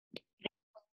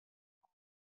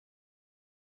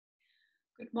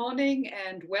Good morning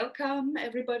and welcome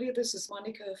everybody. This is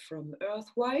Monica from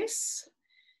Earthwise.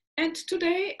 And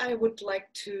today I would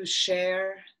like to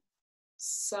share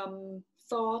some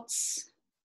thoughts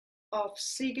of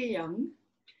Jung.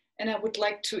 And I would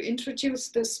like to introduce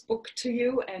this book to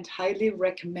you and highly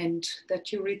recommend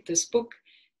that you read this book.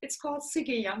 It's called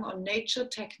Jung on Nature,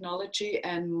 Technology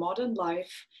and Modern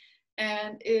Life.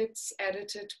 And it's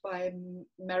edited by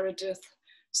Meredith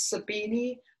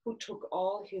Sabini, who took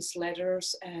all his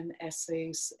letters and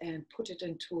essays and put it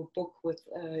into a book with,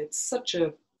 it's such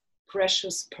a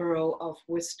precious pearl of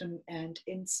wisdom and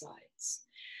insights.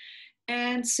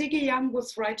 And Jung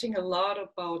was writing a lot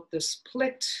about the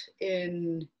split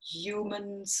in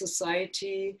human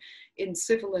society, in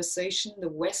civilization. The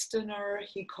Westerner,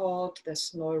 he called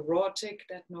this neurotic,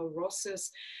 that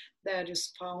neurosis that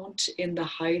is found in the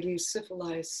highly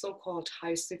civilized, so-called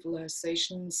high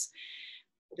civilizations.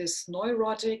 This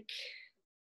neurotic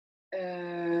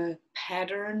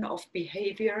pattern of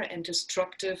behavior and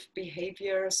destructive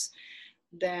behaviors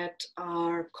that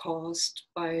are caused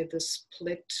by the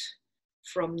split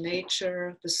from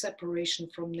nature, the separation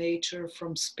from nature,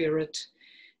 from spirit.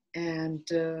 And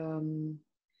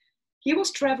he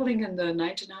was traveling in the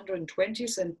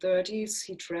 1920s and 30s.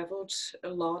 He traveled a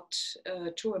lot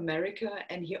to America,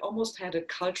 and he almost had a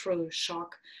cultural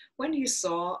shock when he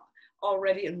saw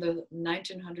already in the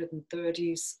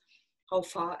 1930s how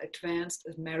far advanced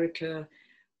America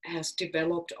has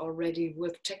developed already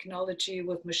with technology,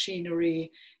 with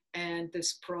machinery, and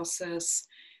this process.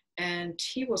 And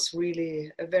he was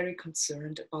really very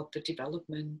concerned about the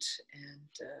development.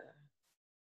 And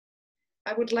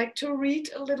I would like to read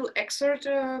a little excerpt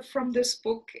from this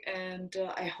book, and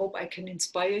I hope I can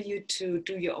inspire you to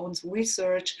do your own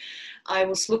research. I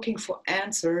was looking for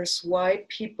answers why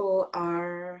people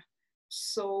are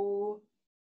so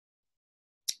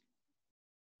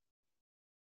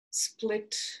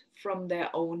split from their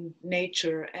own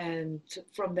nature and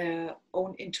from their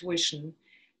own intuition.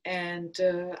 And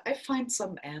I find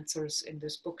some answers in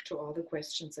this book to all the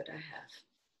questions that I have.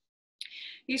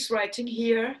 He's writing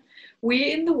here,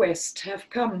 we in the West have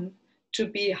come to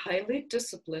be highly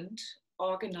disciplined,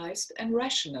 organized, and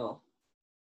rational.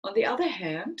 On the other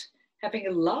hand, having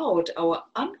allowed our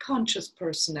unconscious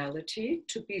personality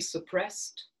to be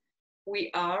suppressed, we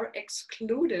are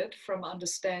excluded from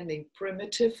understanding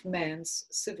primitive man's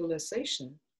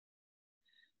civilization.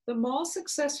 The more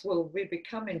successful we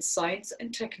become in science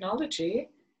and technology,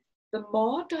 the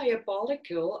more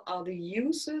diabolical are the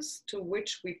uses to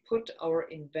which we put our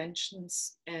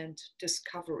inventions and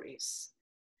discoveries.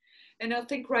 And I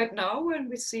think right now, when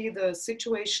we see the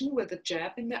situation with the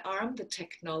jab in the arm, the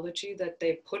technology that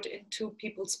they put into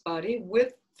people's body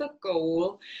with the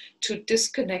goal to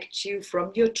disconnect you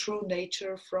from your true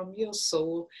nature, from your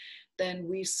soul, then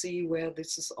we see where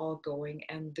this is all going.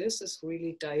 And this is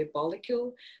really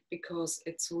diabolical because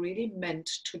it's really meant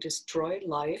to destroy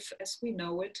life as we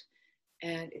know it.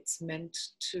 And it's meant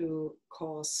to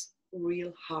cause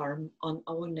real harm on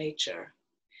our nature.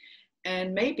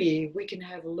 And maybe we can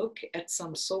have a look at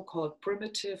some so-called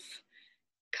primitive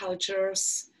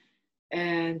cultures.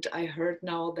 And I heard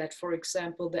now that, for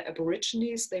example, the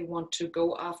Aborigines, they want to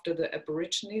go after the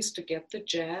Aborigines to get the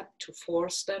jab, to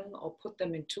force them or put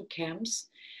them into camps.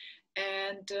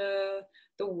 And the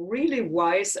really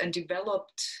wise and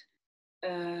developed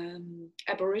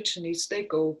Aborigines, they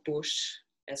go bush,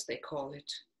 as they call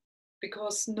it.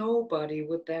 Because nobody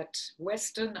with that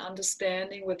Western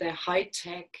understanding, with their high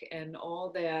tech and all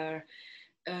their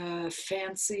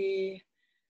fancy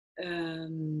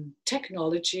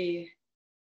technology,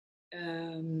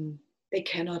 they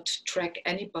cannot track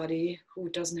anybody who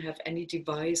doesn't have any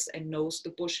device and knows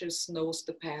the bushes, knows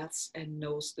the paths, and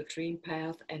knows the dream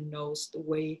path, and knows the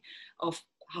way of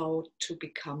how to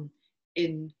become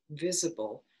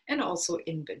invisible and also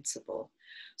invincible.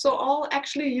 So all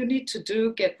actually you need to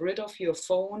do, get rid of your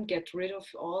phone, get rid of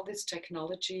all this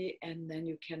technology, and then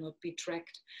you cannot be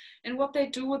tracked. And what they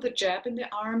do with the jab in the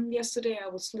arm, yesterday I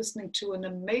was listening to an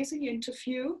amazing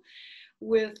interview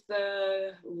with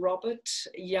Robert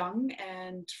Jung,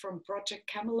 and from Project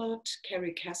Camelot,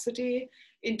 Carrie Cassidy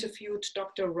interviewed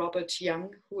Dr. Robert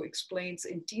Jung, who explains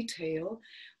in detail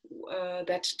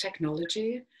that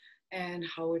technology and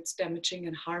how it's damaging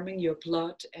and harming your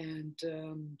blood and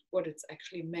what it's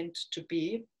actually meant to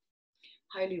be.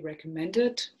 Highly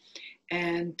recommended.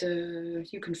 And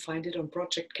you can find it on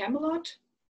Project Camelot.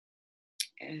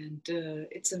 And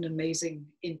it's an amazing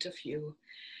interview.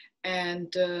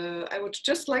 And I would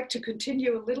just like to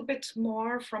continue a little bit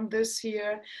more from this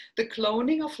here. The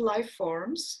cloning of life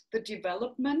forms, the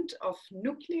development of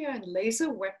nuclear and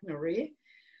laser weaponry,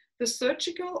 The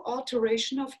surgical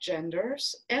alteration of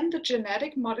genders and the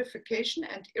genetic modification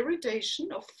and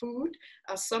irradiation of food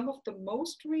are some of the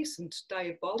most recent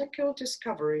diabolical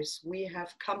discoveries we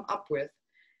have come up with,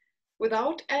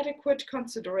 without adequate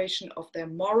consideration of their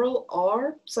moral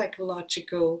or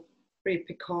psychological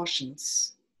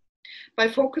repercussions. By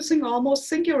focusing almost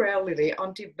singularly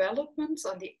on developments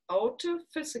on the outer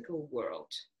physical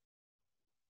world,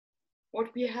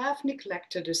 what we have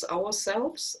neglected is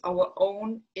ourselves, our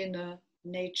own inner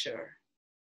nature.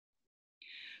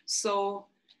 So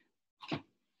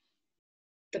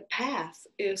the path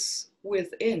is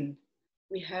within.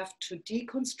 We have to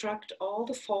deconstruct all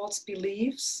the false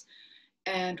beliefs,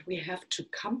 and we have to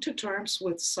come to terms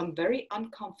with some very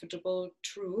uncomfortable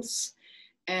truths,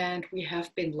 and we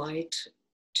have been lied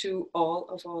to all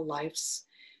of our lives.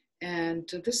 And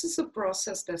this is a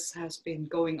process that has been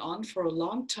going on for a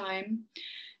long time.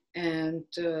 And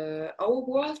our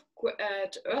work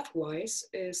at Earthwise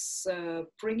is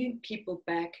bringing people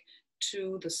back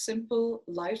to the simple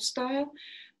lifestyle,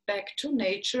 back to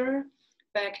nature,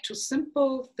 back to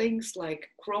simple things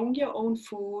like growing your own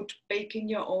food, baking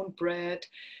your own bread,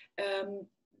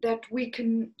 that we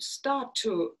can start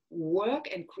to work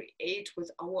and create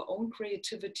with our own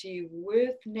creativity,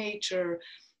 with nature.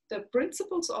 The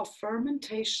principles of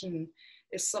fermentation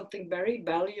is something very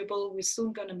valuable. We're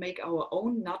soon going to make our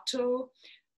own natto.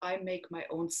 I make my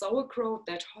own sauerkraut,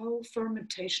 that whole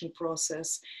fermentation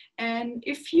process. And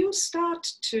if you start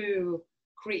to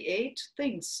create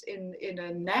things in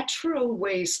a natural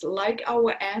ways like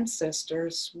our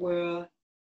ancestors were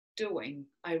doing.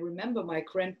 I remember my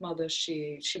grandmother,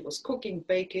 she was cooking,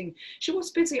 baking. She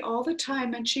was busy all the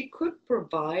time, and she could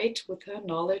provide with her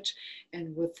knowledge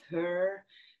and with her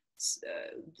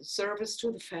service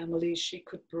to the family. She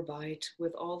could provide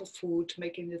with all the food,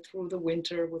 making it through the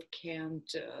winter with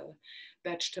canned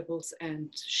vegetables,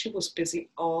 and she was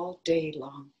busy all day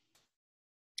long.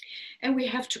 And we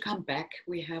have to come back.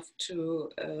 We have to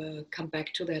come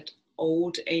back to that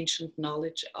old ancient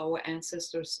knowledge. Our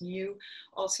ancestors knew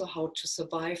also how to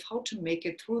survive, how to make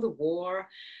it through the war,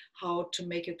 how to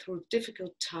make it through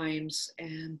difficult times.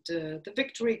 And the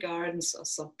victory gardens are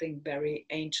something very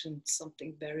ancient,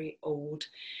 something very old.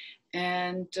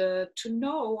 And to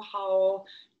know how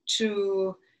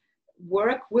to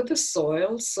work with the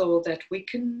soil so that we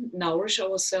can nourish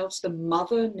ourselves, the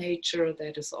mother nature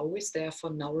that is always there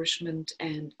for nourishment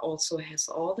and also has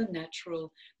all the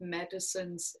natural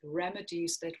medicines,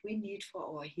 remedies that we need for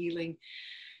our healing.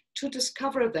 To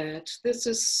discover that,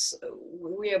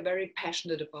 we are very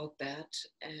passionate about that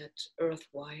at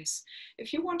Earthwise.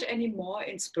 If you want any more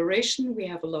inspiration, we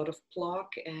have a lot of blog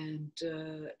and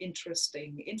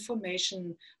interesting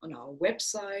information on our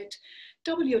website,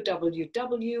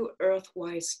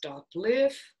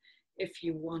 www.earthwise.live. If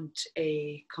you want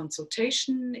a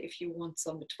consultation, if you want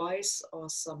some advice or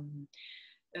some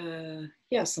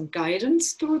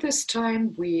guidance through this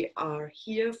time, we are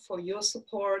here for your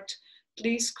support.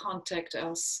 Please contact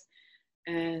us,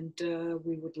 and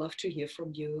we would love to hear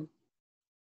from you.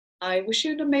 I wish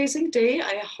you an amazing day.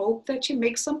 I hope that you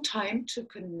make some time to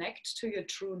connect to your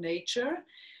true nature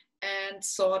and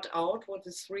sort out what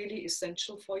is really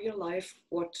essential for your life,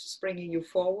 what's bringing you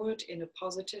forward in a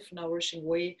positive, nourishing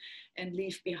way, and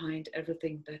leave behind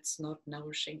everything that's not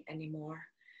nourishing anymore.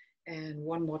 And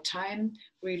one more time,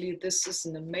 really, this is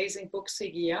an amazing book,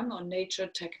 Jung, on nature,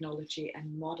 technology,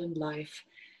 and modern life.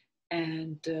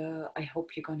 And I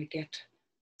hope you're gonna get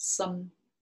something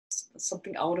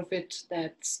out of it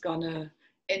that's gonna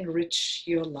enrich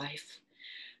your life.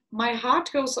 My heart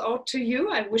goes out to you.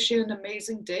 I wish you an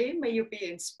amazing day. May you be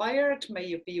inspired, may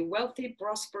you be wealthy,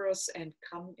 prosperous, and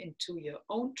come into your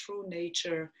own true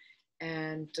nature,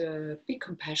 and be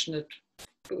compassionate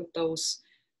with those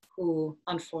who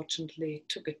unfortunately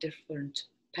took a different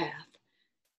path.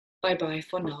 Bye-bye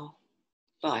for now.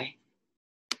 Bye.